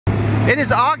It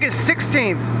is August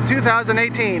 16th,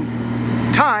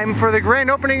 2018. Time for the grand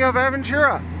opening of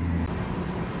Aventura.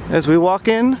 As we walk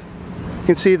in, you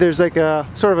can see there's like a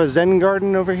sort of a Zen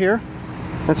garden over here.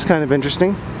 That's kind of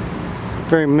interesting.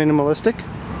 Very minimalistic.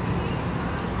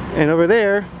 And over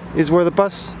there is where the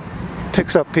bus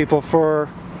picks up people for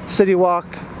City Walk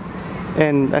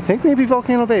and I think maybe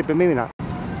Volcano Bay, but maybe not.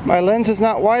 My lens is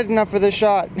not wide enough for this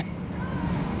shot.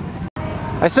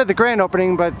 I said the grand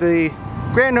opening, but the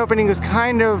grand opening was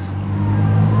kind of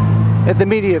at the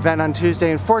media event on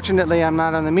Tuesday. Unfortunately, I'm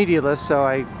not on the media list, so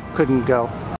I couldn't go.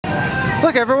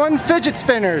 Look everyone, fidget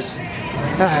spinners!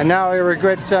 Now I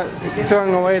regret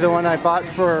throwing away the one I bought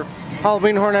for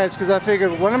Halloween Horror Nights because I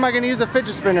figured, when am I going to use a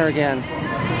fidget spinner again?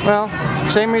 Well,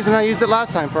 same reason I used it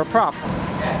last time, for a prop.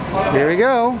 Here we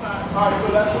go.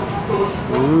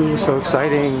 Ooh, so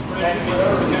exciting.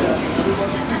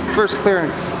 First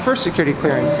clearance, first security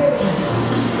clearance.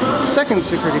 Second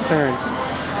security clearance.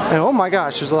 And oh my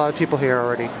gosh, there's a lot of people here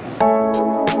already.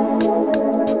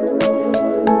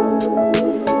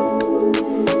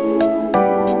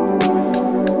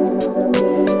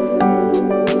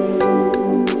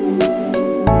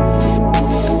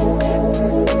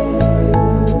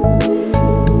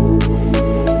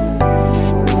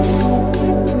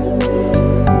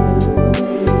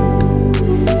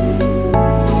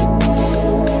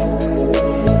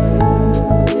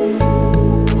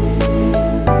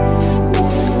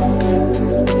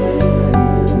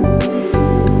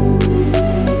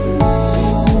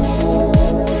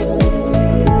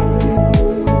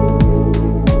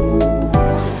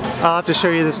 I'll have to show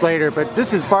you this later, but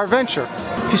this is Aventura.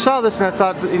 If you saw this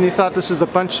and you thought this was a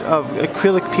bunch of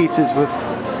acrylic pieces with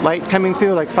light coming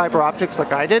through like fiber optics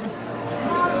like I did,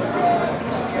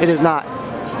 it is not.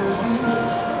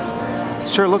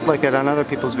 Sure looked like it on other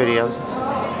people's videos.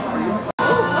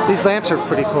 These lamps are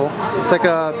pretty cool. It's like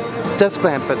a desk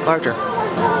lamp but larger.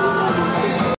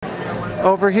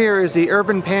 Over here is the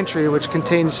urban pantry, which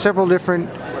contains several different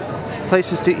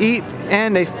places to eat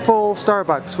and a full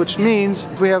Starbucks, which means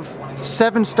we have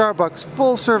 7 Starbucks,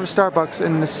 full service Starbucks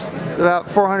in about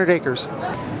 400 acres.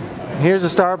 Here's a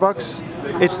Starbucks.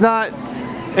 It's not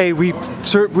a we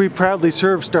proudly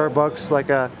serve Starbucks like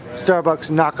a Starbucks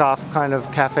knockoff kind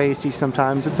of cafe you see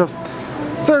sometimes. It's a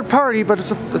third party, but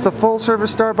it's a full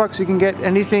service Starbucks. You can get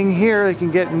anything here you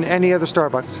can get in any other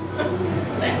Starbucks,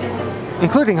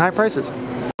 including high prices.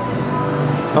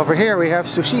 Over here we have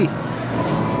sushi.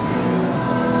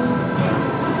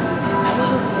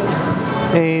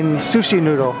 A sushi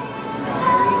noodle.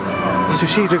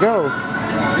 Sushi to go.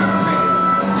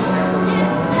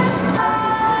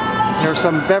 There are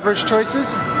some beverage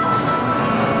choices.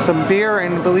 Some beer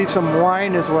and I believe some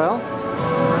wine as well.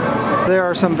 There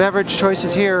are some beverage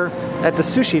choices here at the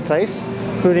sushi place,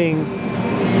 including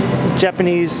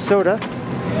Japanese soda.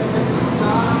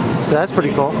 So that's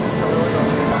pretty cool.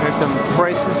 There's some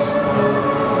prices.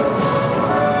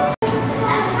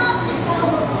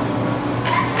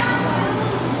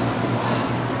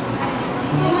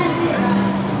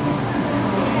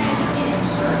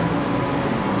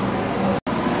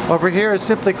 Over here is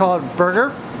simply called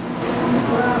burger.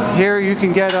 Here you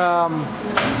can get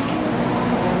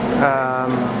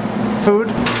food.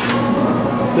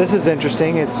 This is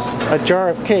interesting. It's a jar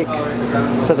of cake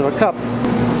instead of a cup.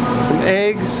 Some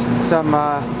eggs, some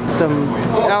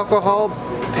alcohol,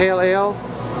 pale ale,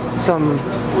 some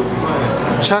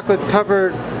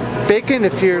chocolate-covered bacon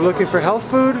if you're looking for health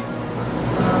food.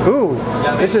 Ooh,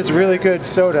 this is really good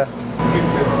soda.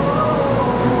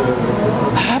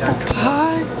 Apple pie?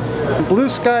 Blue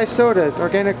Sky soda,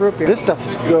 organic root beer. This stuff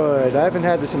is good. I haven't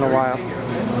had this in a while.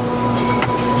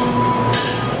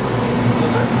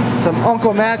 Some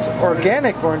Uncle Matt's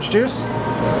organic orange juice.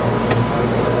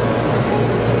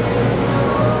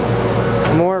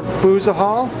 More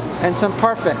Boozahol and some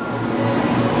parfait.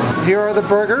 Here are the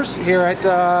burgers here at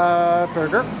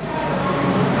Burger.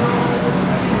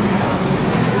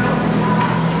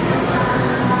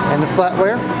 And the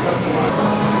flatware.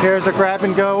 Here's a grab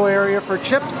and go area for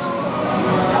chips.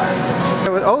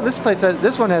 Oh, this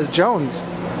one has Jones.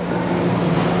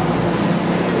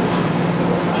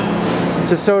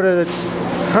 It's a soda that's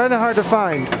kind of hard to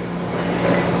find.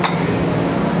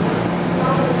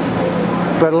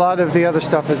 But a lot of the other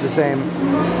stuff is the same.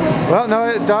 Well,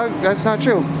 no, that's not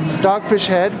true. Dogfish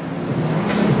Head.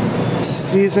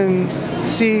 Season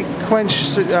Sea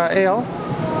Quench Ale.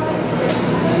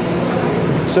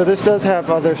 So this does have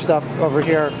other stuff over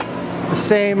here. The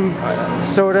same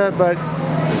soda, but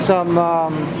some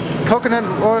coconut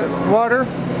water,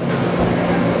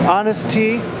 Honest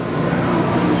Tea,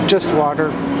 just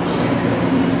water.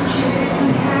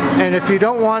 And if you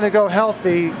don't want to go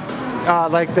healthy,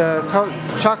 like the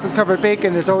chocolate covered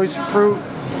bacon, there's always fruit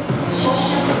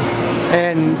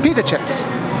and pita chips.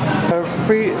 A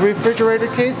free refrigerator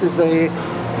case is the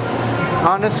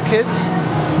Honest Kids.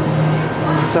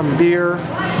 Some beer.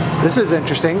 This is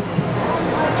interesting.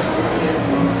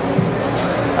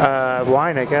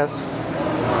 Wine, I guess.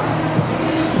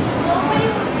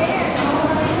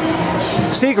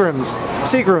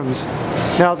 Seagram's.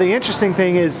 Now the interesting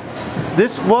thing is,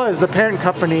 this was the parent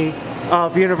company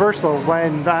of Universal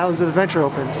when the Islands of Adventure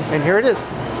opened, and here it is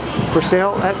for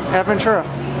sale at Aventura.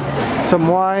 Some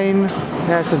wine.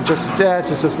 This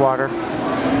is just water.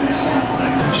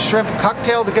 Shrimp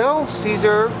cocktail to go.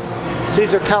 Caesar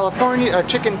California,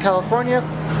 chicken California.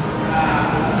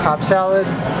 Cobb salad.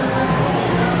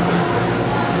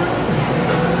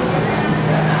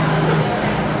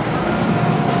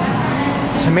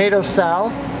 Tomato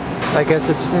Sal. I guess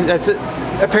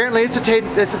apparently it's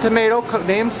a tomato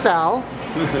named Sal.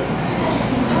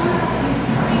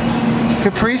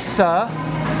 Caprese.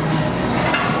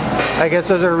 I guess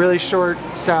those are really short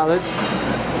salads.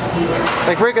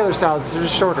 Like regular salads, they're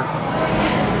just shorter.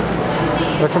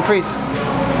 Or caprese.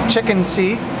 Chicken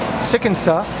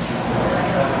Sa.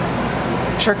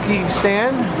 Turkey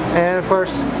Sand, and of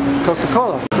course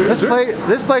Coca-Cola.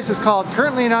 This place is called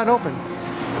Currently Not Open.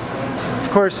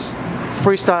 Of course,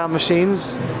 freestyle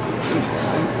machines.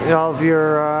 All of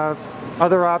your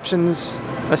other options,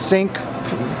 a sink,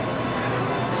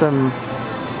 some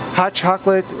hot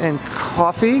chocolate and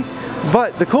coffee.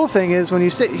 But the cool thing is when you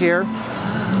sit here,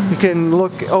 you can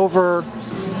look over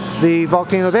the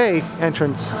Volcano Bay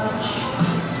entrance.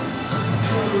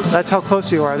 That's how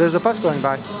close you are. There's a bus going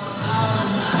by.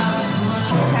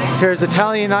 Here's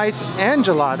Italian ice and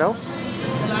gelato.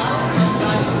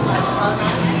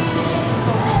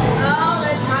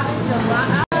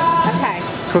 Okay.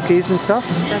 Cookies and stuff.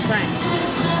 That's right.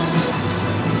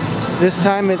 This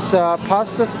time it's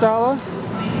pasta sala.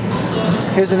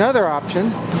 Here's another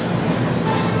option.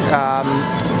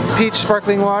 Peach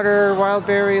sparkling water, wild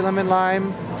berry, lemon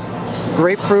lime,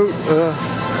 grapefruit,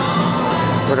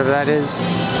 whatever that is.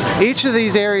 Each of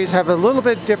these areas have a little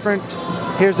bit different.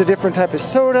 Here's a different type of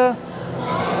soda.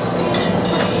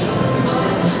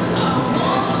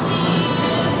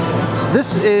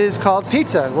 This is called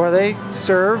pizza, where they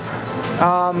serve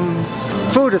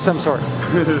food of some sort.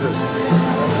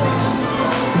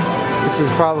 This is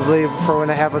probably for when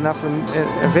I have enough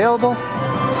available.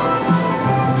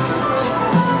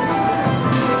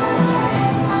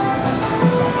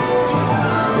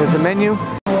 There's the menu.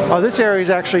 Oh, this area is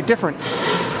actually different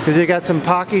because you got some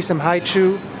Pocky, some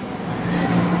Haichu,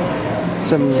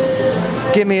 some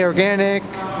Gimme Organic,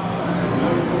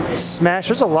 Smash.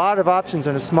 There's a lot of options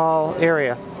in a small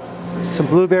area. Some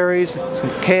blueberries,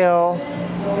 some kale.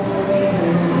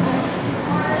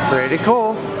 Pretty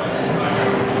cool.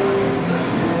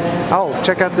 Oh,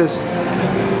 check out this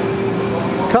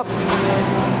cup.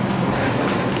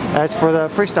 That's for the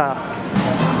freestyle.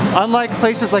 Unlike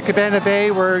places like Cabana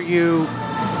Bay where you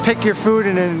pick your food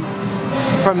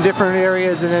from different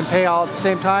areas and then pay all at the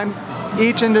same time,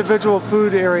 each individual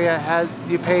food area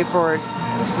you pay for it.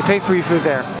 You pay for your food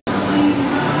there.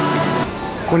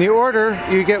 When you order,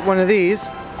 you get one of these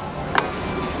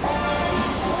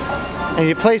and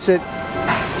you place it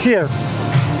here.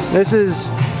 This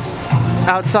is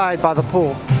outside by the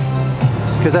pool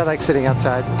because I like sitting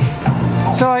outside.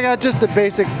 So I got just a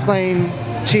basic plain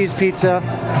cheese pizza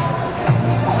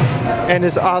and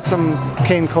this awesome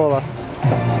cane cola.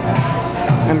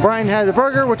 And Brian had the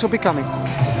burger, which will be coming.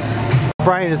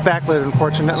 Brian is backlit,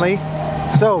 unfortunately.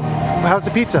 So, how's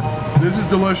the pizza? This is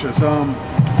delicious.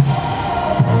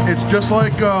 It's just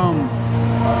like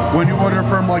when you order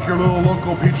from like your little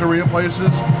local pizzeria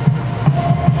places.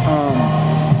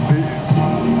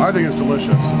 I think it's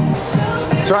delicious.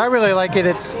 So I really like it.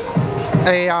 It's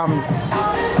a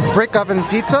brick oven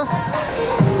pizza.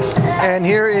 And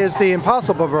here is the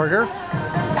Impossible Burger.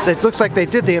 It looks like they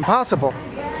did the Impossible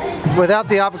without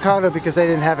the avocado because they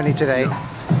didn't have any today.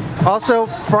 Also,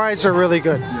 fries are really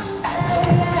good.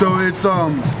 So it's a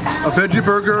veggie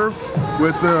burger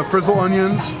with frizzle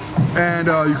onions, and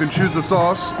you can choose the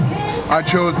sauce. I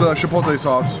chose the chipotle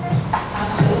sauce.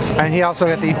 And he also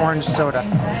got the orange soda.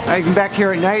 I can back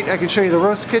here at night. I can show you the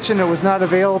roast kitchen. It was not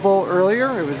available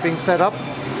earlier. It was being set up.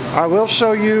 I will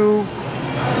show you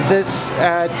this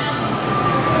at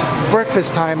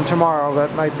breakfast time tomorrow.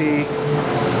 That might be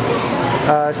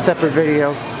a separate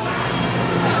video.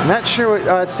 I'm not sure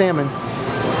what, it's salmon.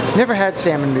 Never had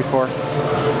salmon before.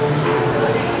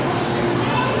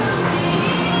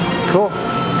 Cool.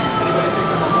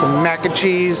 Some mac and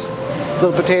cheese,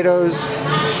 little potatoes.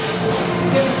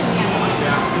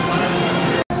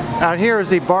 Out here is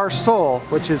the Bar Sol,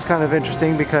 which is kind of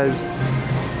interesting because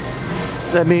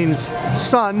that means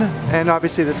sun, and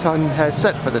obviously the sun has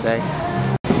set for the day.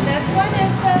 This one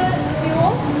is the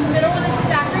fuel, the middle one is the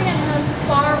daiquiri, and the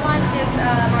far one is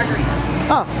margarita.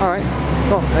 Oh, alright.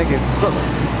 Cool, thank you.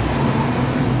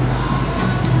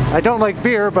 I don't like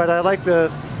beer, but I like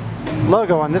the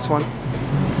logo on this one.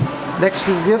 Next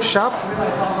to the gift shop,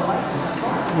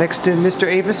 next to Mr.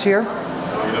 Avis here,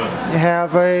 you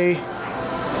have a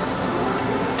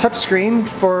touch screen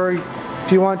for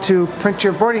if you want to print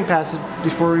your boarding passes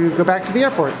before you go back to the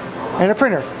airport, and a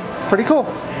printer. Pretty cool.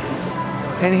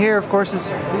 And here, of course,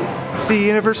 is the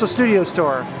Universal Studios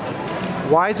store.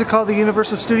 Why is it called the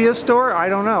Universal Studios store? I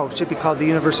don't know. It should be called the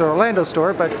Universal Orlando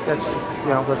store, but that's, you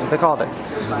know, that's what they called it.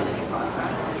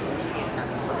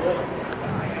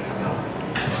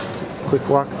 Quick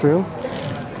walk through.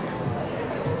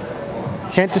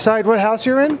 Can't decide what house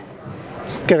you're in?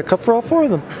 Just get a cup for all four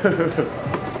of them.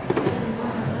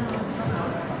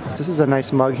 This is a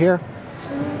nice mug here.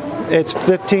 It's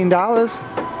 $15.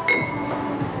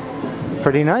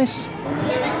 Pretty nice.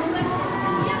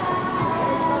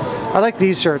 I like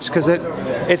these shirts because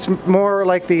it's more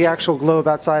like the actual globe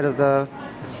outside of the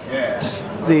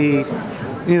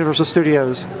Universal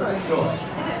Studios.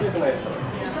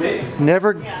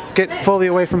 Never get fully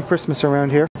away from Christmas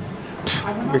around here.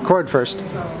 Record first.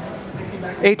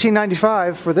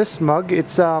 $18.95 for this mug.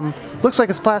 It's looks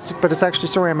like it's plastic, but it's actually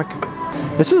ceramic.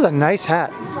 This is a nice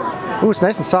hat. Ooh, it's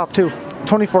nice and soft too.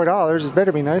 $24. It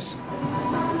better be nice.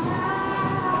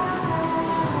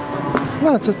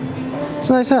 Well, it's a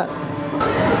nice hat.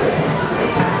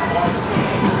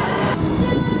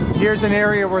 Here's an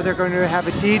area where they're going to have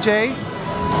a DJ.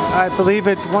 I believe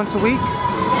it's once a week.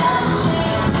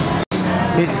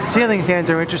 These ceiling fans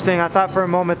are interesting. I thought for a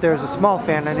moment there was a small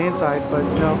fan on the inside, but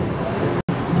no.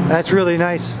 That's really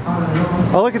nice.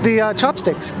 Oh, look at the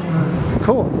chopsticks.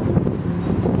 Cool.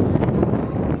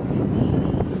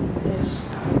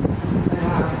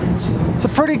 It's a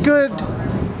pretty good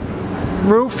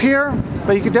roof here,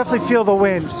 but you can definitely feel the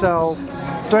wind. So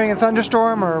during a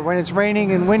thunderstorm or when it's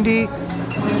raining and windy,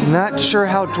 not sure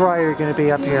how dry you're going to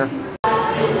be up here.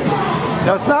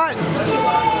 No, it's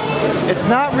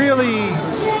not really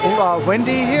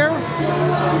windy here,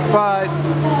 but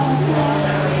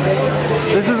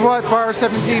this is what Bar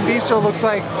 17 Bistro looks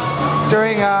like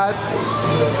during a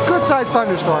good-sized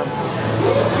thunderstorm.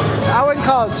 I wouldn't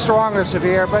call it strong or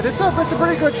severe, but it's a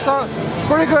pretty good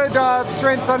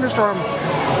strength thunderstorm.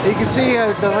 You can see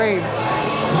the rain,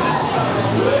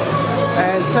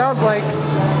 and it sounds like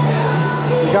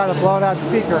you got a blown out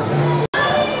speaker.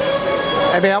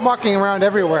 I mean, I'm walking around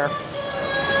everywhere.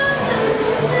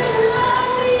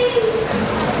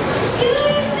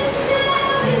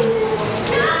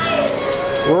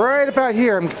 Right about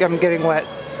here, I'm getting wet,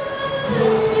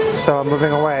 so I'm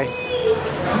moving away.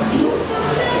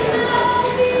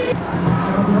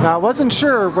 Now, I wasn't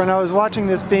sure when I was watching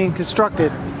this being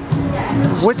constructed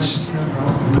which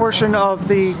portion of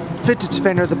the fidget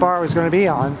spinner the bar was going to be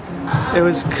on. It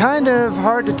was kind of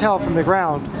hard to tell from the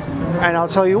ground, and I'll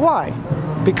tell you why.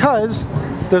 Because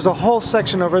there's a whole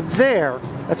section over there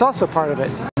that's also part of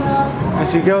it.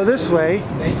 If you go this way,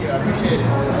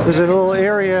 there's a little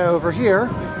area over here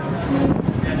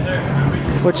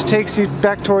which takes you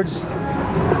back towards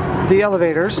the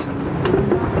elevators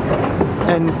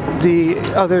and the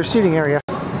other seating area.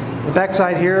 The back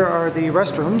side here are the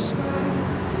restrooms.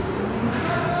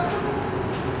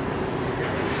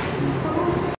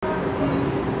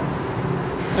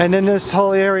 And then this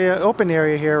whole area, open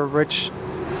area here, which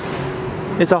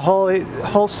is a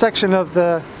whole section of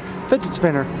the fidget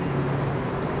spinner.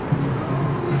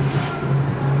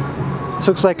 This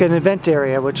looks like an event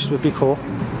area, which would be cool.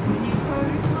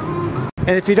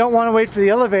 And if you don't want to wait for the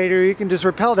elevator, you can just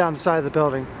rappel down the side of the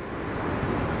building.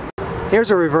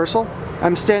 Here's a reversal.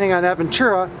 I'm standing on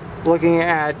Aventura looking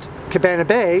at Cabana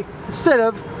Bay instead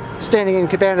of standing in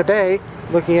Cabana Bay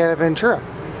looking at Aventura.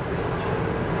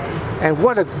 And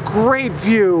what a great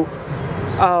view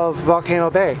of Volcano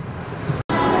Bay.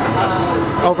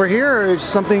 Over here is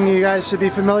something you guys should be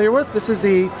familiar with. This is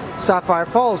the Sapphire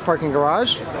Falls parking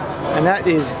garage, and that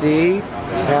is the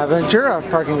Aventura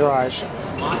parking garage.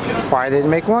 Why they didn't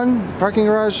make one parking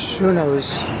garage, who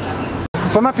knows.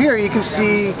 From up here you can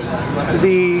see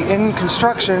the in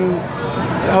construction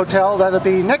hotel that'll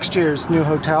be next year's new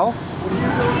hotel,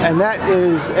 and that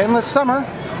is Endless Summer.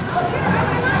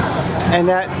 And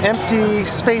that empty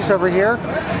space over here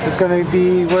is going to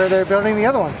be where they're building the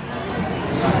other one.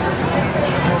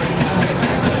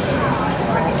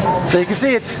 So you can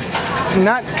see it's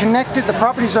not connected, the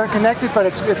properties aren't connected, but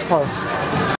it's close.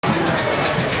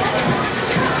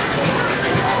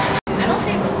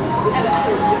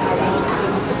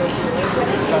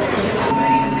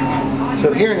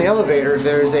 So here in the elevator,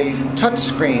 there is a touch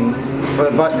screen for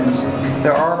the buttons.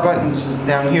 There are buttons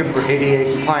down here for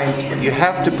ADA compliance, but you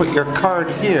have to put your card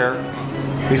here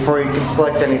before you can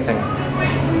select anything.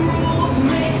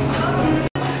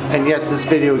 And yes, this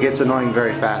video gets annoying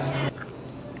very fast.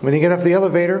 When you get off the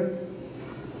elevator,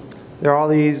 there are all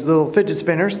these little fidget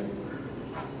spinners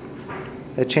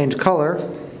that change color,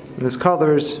 and those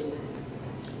colors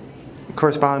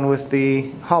correspond with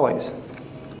the hallways.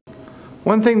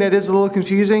 One thing that is a little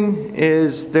confusing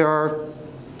is there are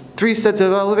 3 sets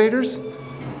of elevators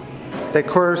that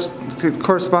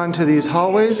correspond to these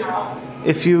hallways.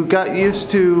 If you got used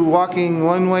to walking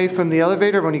one way from the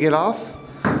elevator when you get off,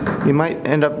 you might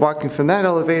end up walking from that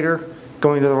elevator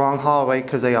going to the wrong hallway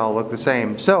because they all look the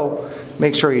same. So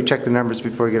make sure you check the numbers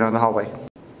before you get on the hallway.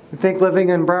 I think living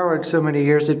in Broward so many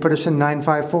years, they'd put us in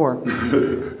 954.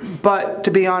 But to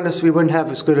be honest, we wouldn't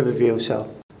have as good of a view, so.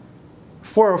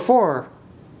 404,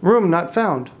 room not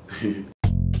found.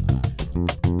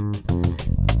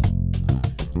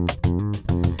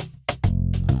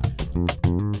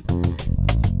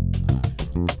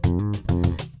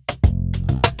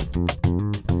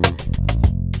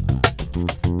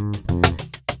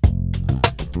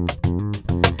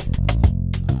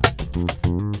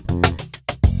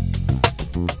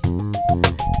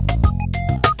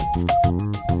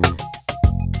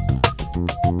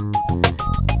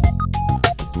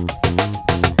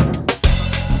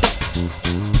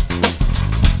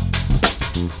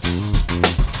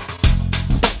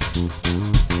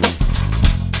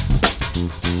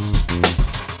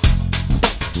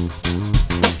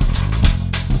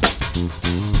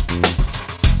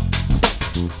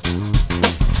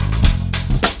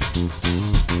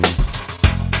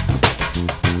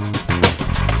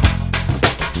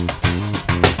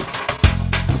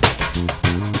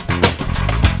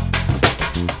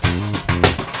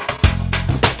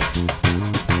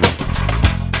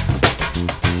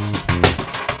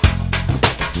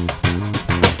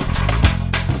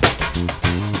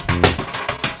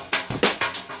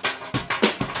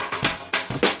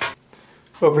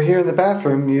 Over here in the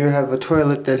bathroom, you have a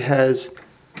toilet that has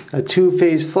a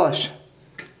 2-phase flush.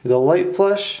 There's a light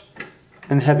flush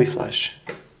and heavy flush.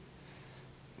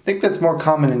 I think that's more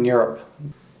common in Europe.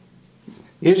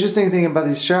 The interesting thing about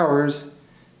these showers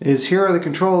is here are the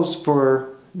controls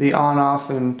for the on-off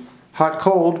and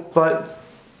hot-cold, but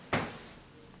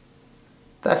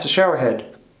that's a shower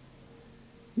head.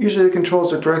 Usually the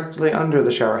controls are directly under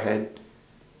the shower head.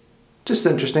 Just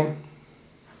interesting.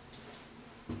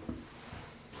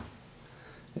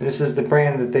 And this is the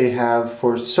brand that they have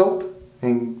for soap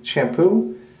and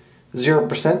shampoo,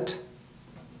 0%.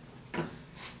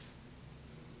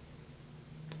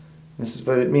 This is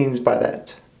what it means by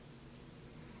that.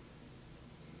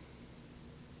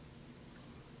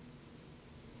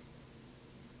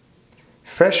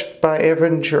 Fresh by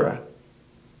Aventura.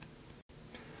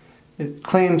 It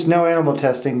claims no animal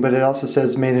testing, but it also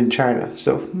says made in China.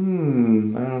 So, I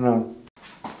don't know.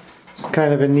 It's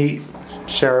kind of a neat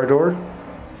shower door.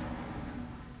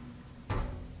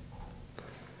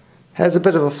 Has a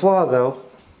bit of a flaw though,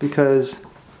 because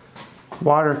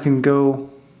water can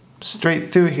go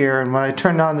straight through here, and when I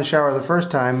turned on the shower the first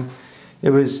time,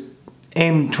 it was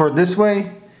aimed toward this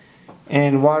way,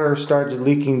 and water started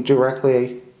leaking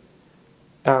directly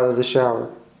out of the shower.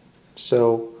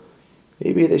 So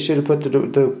maybe they should have put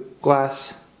the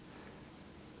glass,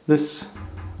 this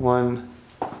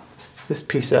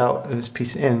piece out and this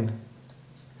piece in.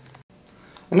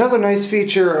 Another nice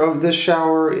feature of this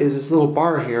shower is this little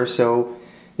bar here, so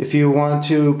if you want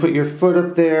to put your foot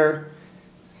up there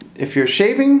if you're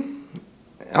shaving,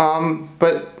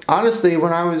 but honestly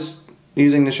when I was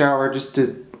using the shower just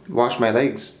to wash my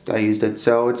legs, I used it,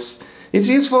 so it's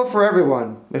useful for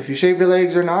everyone, if you shave your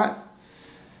legs or not.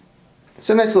 It's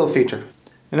a nice little feature.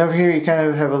 And over here you kind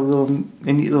of have a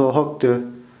neat little hook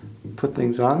to put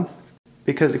things on.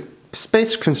 Because of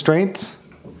space constraints,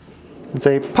 it's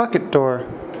a pocket door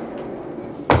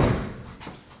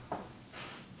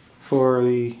for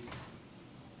the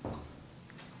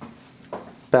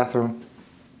bathroom.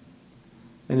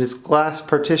 And this glass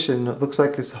partition, it looks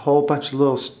like it's a whole bunch of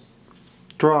little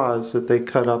straws that they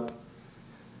cut up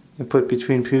and put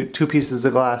between 2 pieces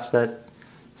of glass that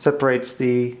separates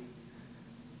the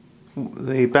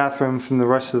bathroom from the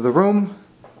rest of the room,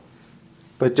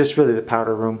 but just really the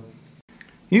powder room.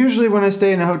 Usually when I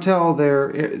stay in a hotel,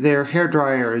 their hair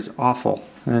dryer is awful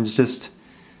and it's just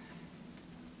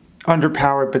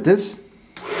underpowered, but this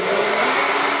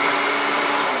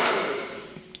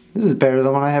is better than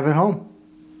the one I have at home.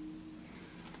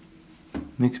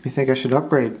 Makes me think I should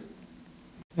upgrade.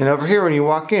 And over here when you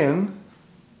walk in,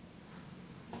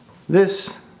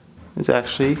 This is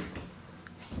actually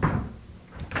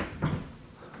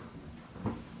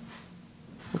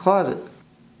the closet.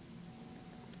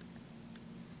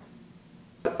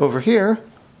 Over here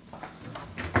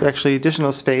is actually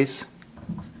additional space,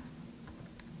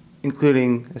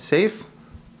 including a safe,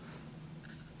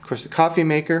 of course a coffee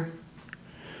maker,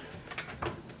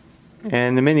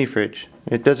 and a mini fridge.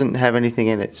 It doesn't have anything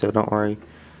in it, so don't worry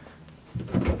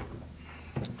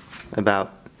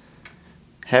about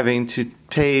having to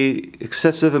pay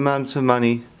excessive amounts of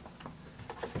money.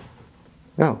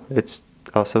 No, it's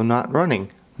also not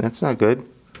running. That's not good.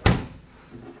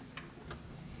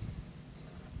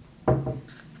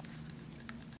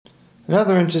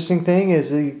 Another interesting thing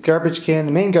is the garbage can,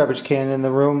 the main garbage can in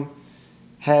the room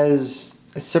has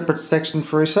a separate section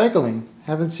for recycling.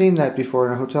 Haven't seen that before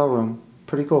in a hotel room.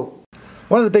 Pretty cool.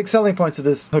 One of the big selling points of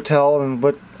this hotel, and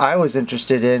what I was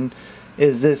interested in,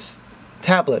 is this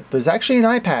tablet. But it's actually an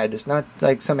iPad. It's not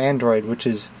like some Android, which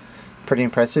is pretty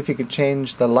impressive. You can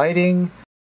change the lighting.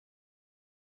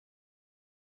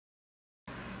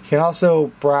 You can also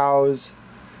browse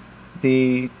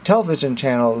the television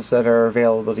channels that are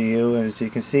available to you, and as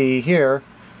you can see here,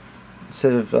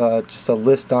 instead of just a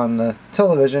list on the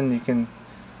television, you can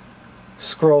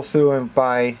scroll through and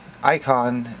by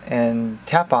icon and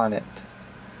tap on it.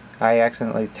 I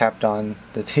accidentally tapped on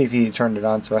the TV, turned it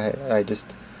on, so I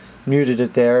just muted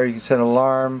it there. You can set an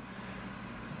alarm,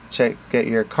 get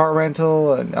your car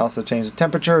rental, and also change the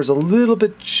temperature. It's a little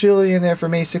bit chilly in there for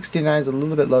me. 69 is a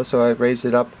little bit low, so I raised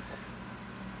it up.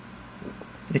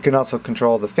 You can also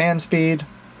control the fan speed,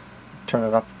 turn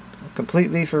it off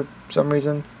completely for some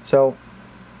reason. So,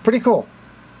 pretty cool.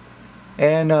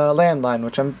 And landline,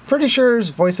 which I'm pretty sure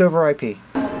is voice over IP.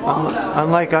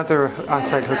 Unlike other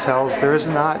on-site hotels, there is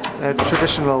not a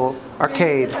traditional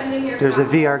arcade. There's a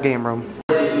VR game room.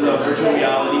 This is a virtual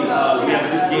reality. We have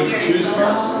 6 games to choose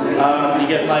from. You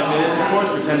get 5 minutes, of course,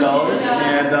 for $10.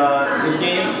 And this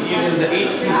game uses the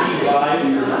HTC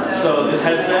Vive. So this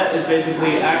headset is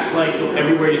basically acts like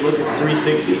everywhere you look, it's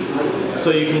 360. So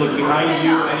you can look behind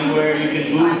you, anywhere. You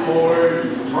can move forward.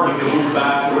 You can move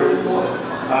backwards.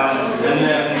 And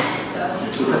then,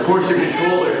 of course, your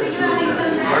controllers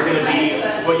are going to be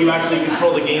what you actually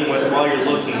control the game with while you're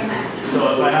looking. So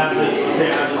if I have this, let's say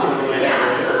I have this one right here,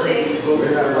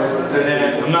 and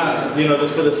then I'm not,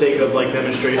 just for the sake of like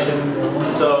demonstration.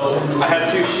 So I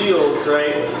have 2 shields,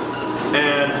 right?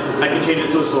 And I can change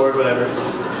it to a sword, whatever.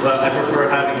 But I prefer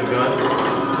having a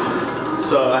gun.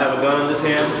 So I have a gun in this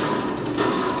hand.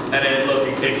 And then look,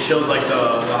 it shows like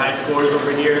the high scores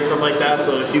over here and stuff like that.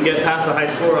 So if you get past the high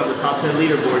score on the top 10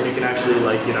 leaderboard, you can actually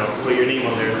like, put your name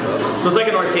on there. So it's like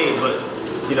an arcade, but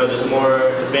just more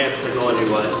advanced technology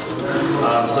wise.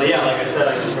 So yeah, like I said,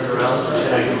 I can turn around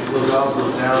and I can look up,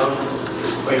 look down.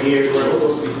 Right here, where we're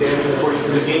supposed to be standing according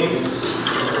to the game.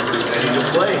 And you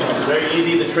just play. It's very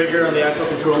easy. The trigger on the actual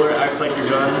controller acts like your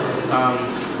gun.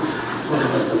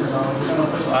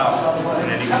 Wow. And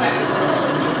then you can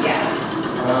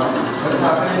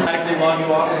automatically log you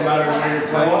off no matter where you're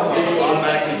playing. If you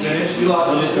automatically finish,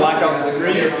 you'll just black out the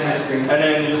screen, and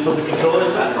then you just put the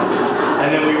controllers back.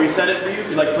 And then we reset it for you. If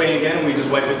you like playing again, we just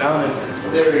wipe it down, and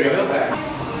there we go.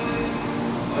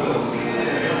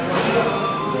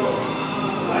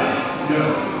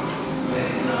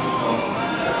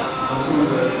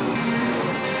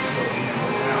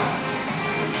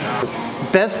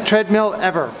 Best treadmill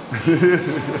ever.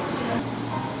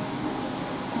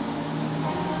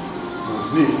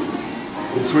 Neat.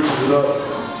 It switches it up.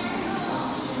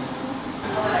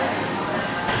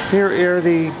 Here are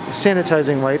the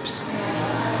sanitizing wipes.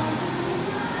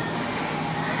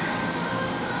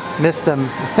 Missed them.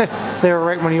 They were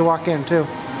right when you walk in too.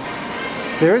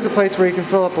 There is a place where you can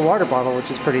fill up a water bottle, which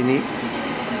is pretty neat.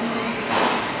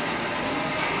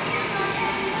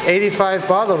 85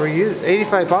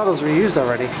 bottles were used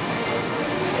already.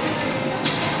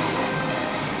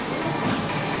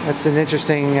 That's an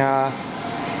interesting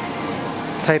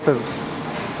type of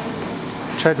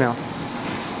treadmill.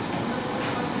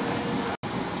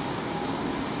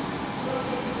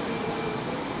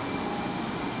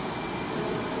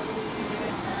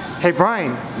 Hey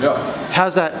Brian. Yeah.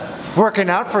 How's that working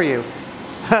out for you?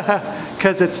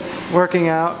 Because it's working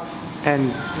out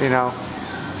and,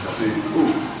 Let's see.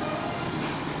 Ooh.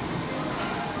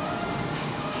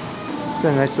 It's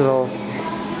a nice little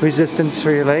resistance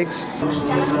for your legs.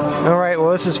 All right,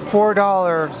 well this is $4.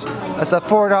 That's a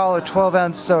 $4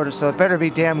 12-ounce soda, so it better be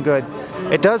damn good.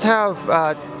 It does have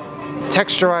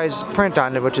texturized print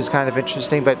on it, which is kind of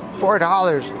interesting, but $4,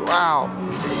 wow.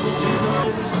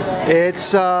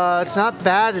 It's not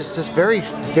bad, it's just very,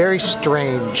 very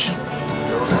strange.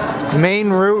 Main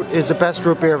Root is the best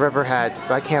root beer I've ever had,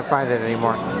 but I can't find it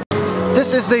anymore.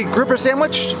 This is the grouper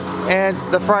sandwich and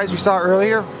the fries we saw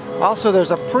earlier. Also,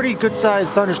 there's a pretty good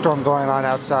sized thunderstorm going on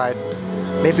outside.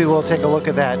 Maybe we'll take a look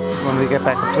at that when we get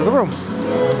back up to the room.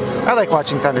 I like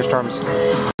watching thunderstorms.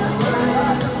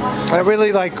 I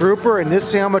really like grouper, and this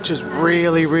sandwich is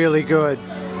really, really good.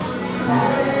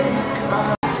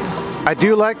 I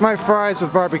do like my fries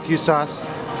with barbecue sauce.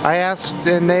 I asked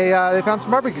and they found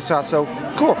some barbecue sauce, so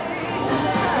cool.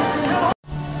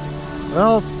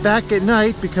 Well, back at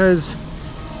night, because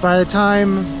by the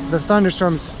time the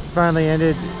thunderstorms finally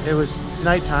ended, it was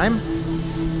nighttime.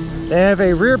 They have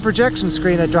a rear projection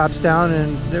screen that drops down,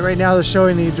 and right now they're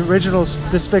showing the original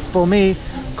Despicable Me.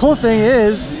 Cool thing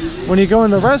is, when you go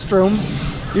in the restroom,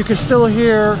 you can still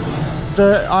hear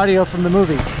the audio from the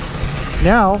movie.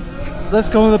 Now, let's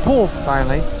go in the pool,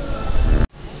 finally.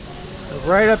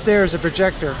 Right up there is a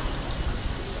projector.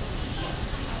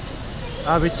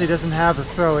 Obviously doesn't have the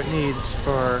throw it needs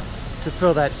to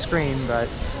fill that screen, but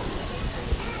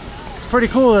it's pretty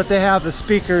cool that they have the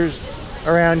speakers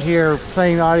around here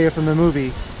playing audio from the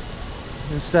movie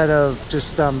instead of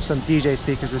just some DJ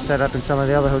speakers that set up in some of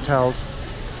the other hotels,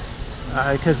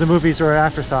 because the movies were an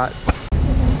afterthought.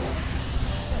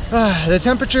 The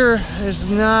temperature is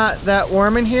not that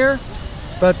warm in here,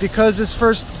 but because this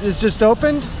first is just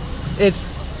opened, it's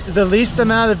the least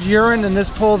amount of urine in this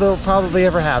pool they'll probably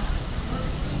ever have.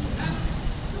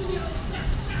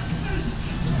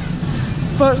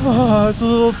 But it's a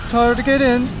little hard to get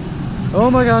in. Oh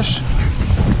my gosh.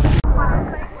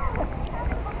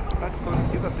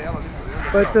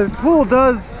 But the pool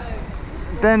does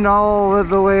bend all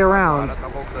the way around.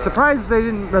 Surprised they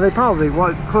didn't, well, they probably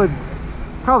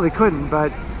couldn't,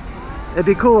 but it'd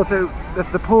be cool if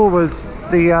the pool was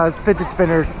the fidget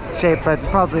spinner shape, but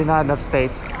probably not enough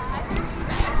space.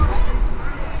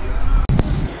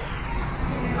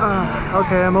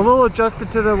 Okay, I'm a little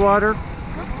adjusted to the water,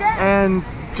 and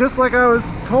just like I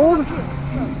was told,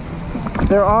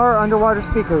 there are underwater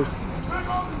speakers.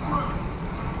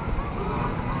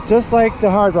 Just like the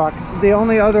Hard Rock. This is the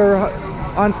only other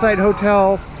on-site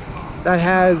hotel that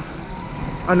has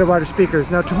underwater speakers.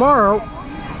 Now tomorrow,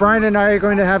 Brian and I are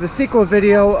going to have a sequel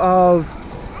video of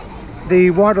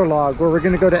the waterlog, where we're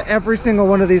going to go to every single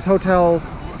one of these hotel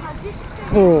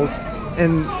pools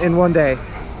in one day.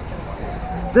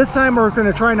 This time we're going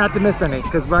to try not to miss any,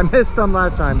 because I missed some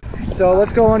last time. So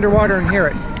let's go underwater and hear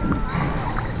it.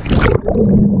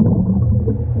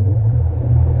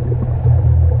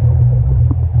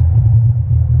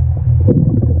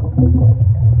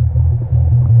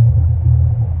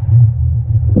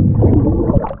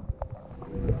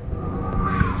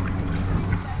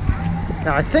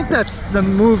 Now I think that's the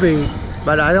movie,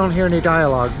 but I don't hear any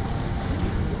dialogue.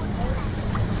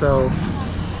 So,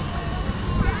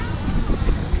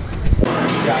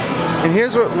 and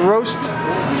here's what roast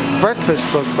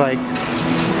breakfast looks like.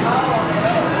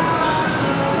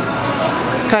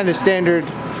 Kind of standard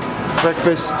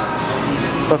breakfast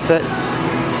buffet,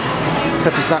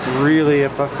 except it's not really a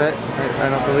buffet, I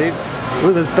don't believe.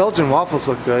 Ooh, those Belgian waffles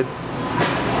look good.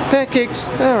 Pancakes,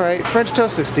 alright. French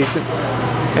toast looks decent.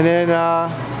 And then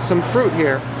some fruit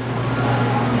here.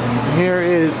 And here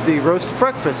is the roast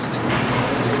breakfast.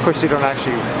 Of course, you don't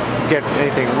actually get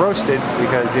anything roasted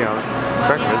because, you know, it's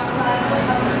breakfast.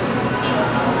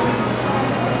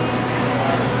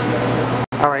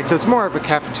 Alright, so it's more of a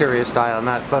cafeteria style,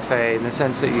 not buffet, in the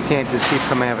sense that you can't just keep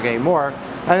coming up and getting more.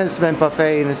 I just meant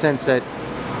buffet in the sense that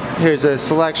here's a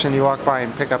selection, you walk by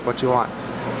and pick up what you want.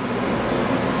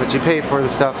 But you pay for the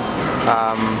stuff,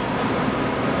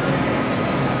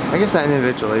 I guess not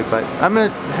individually, but I'm going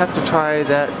to have to try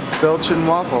that Belgian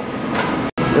waffle.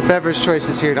 The beverage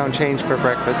choices here don't change for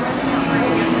breakfast.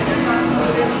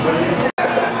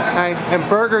 Hi, and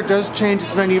Burger does change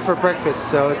its menu for breakfast,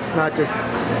 so it's not just,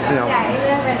 you know,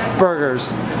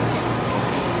 burgers.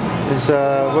 It's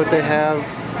what they have.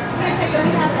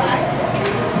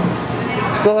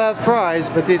 Still have fries,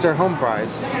 but these are home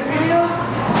fries.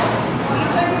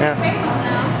 Yeah.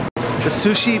 The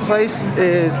sushi place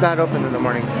is not open in the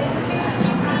morning.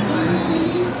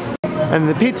 And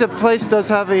the pizza place does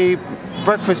have a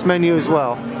breakfast menu as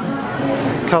well.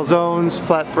 Calzones,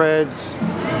 flatbreads,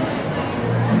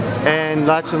 and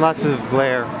lots of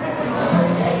glare.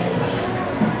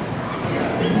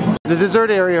 The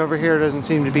dessert area over here doesn't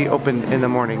seem to be open in the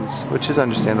mornings, which is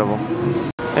understandable.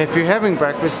 And if you're having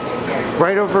breakfast,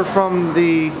 right over from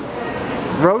the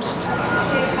roast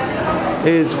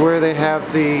is where they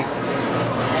have the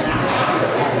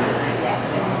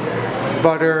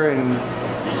butter and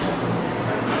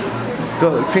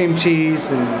cream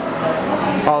cheese and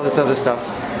all this other stuff,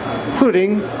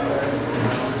 including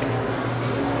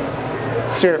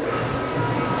syrup,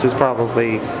 which is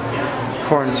probably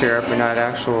corn syrup and not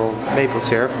actual maple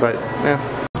syrup, but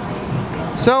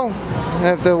yeah. So, I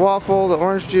have the waffle, the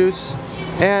orange juice,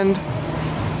 and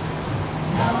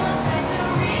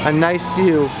a nice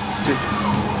view.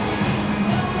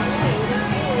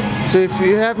 So if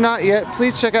you have not yet,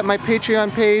 please check out my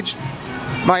Patreon page,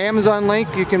 my Amazon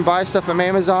link. You can buy stuff from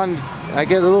Amazon. I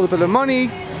get a little bit of money.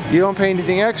 You don't pay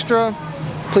anything extra.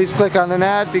 Please click on an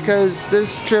ad because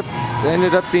this trip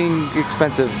ended up being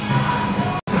expensive.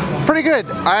 Pretty good.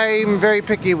 I'm very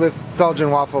picky with Belgian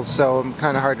waffles, so I'm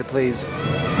kind of hard to please.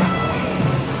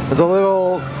 It's a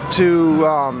little too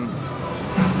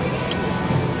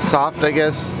soft, I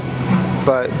guess,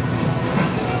 but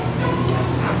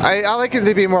I like it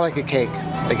to be more like a cake,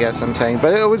 I guess I'm saying.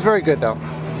 But it was very good though.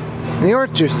 And the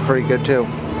orange juice is pretty good too.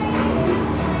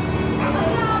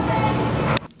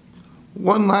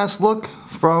 One last look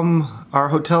from our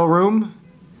hotel room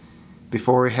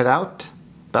before we head out.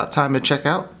 About time to check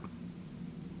out.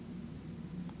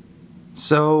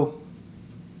 So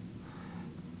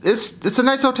it's a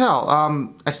nice hotel.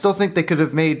 I still think they could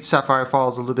have made Sapphire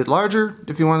Falls a little bit larger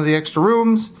if you wanted the extra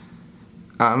rooms.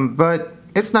 But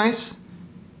it's nice.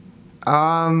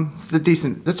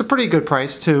 It's a pretty good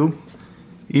price too.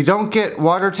 You don't get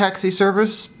water taxi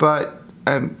service, but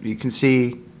you can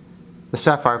see the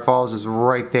Sapphire Falls is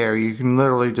right there. You can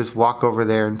literally just walk over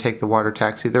there and take the water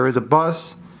taxi. There is a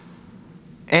bus,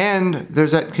 and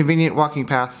there's that convenient walking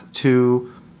path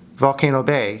to Volcano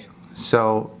Bay,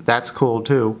 so that's cool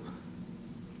too.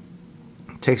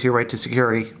 Takes you right to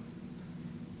security.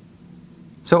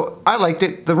 So I liked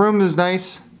it. The room is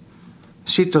nice.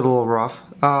 Sheets are a little rough.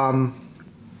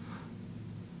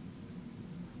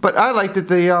 But I liked it.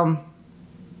 The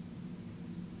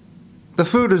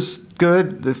food is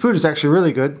good. The food is actually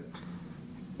really good.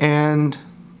 And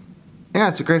yeah,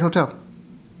 it's a great hotel.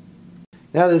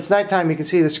 Now that it's nighttime, you can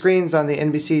see the screens on the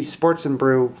NBC Sports and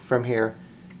Brew from here.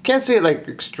 Can't see it like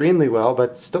extremely well,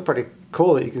 but it's still pretty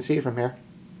cool that you can see it from here.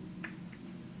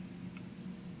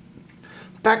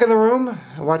 Back in the room,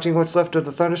 watching what's left of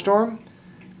the thunderstorm.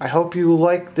 I hope you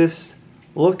like this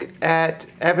look at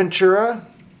Aventura.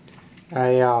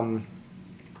 I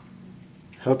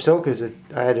hope so, because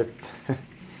I had to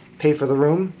pay for the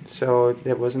room, so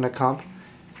it wasn't a comp.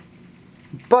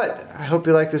 But I hope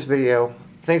you like this video.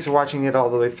 Thanks for watching it all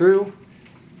the way through,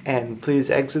 and please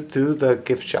exit through the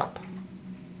gift shop.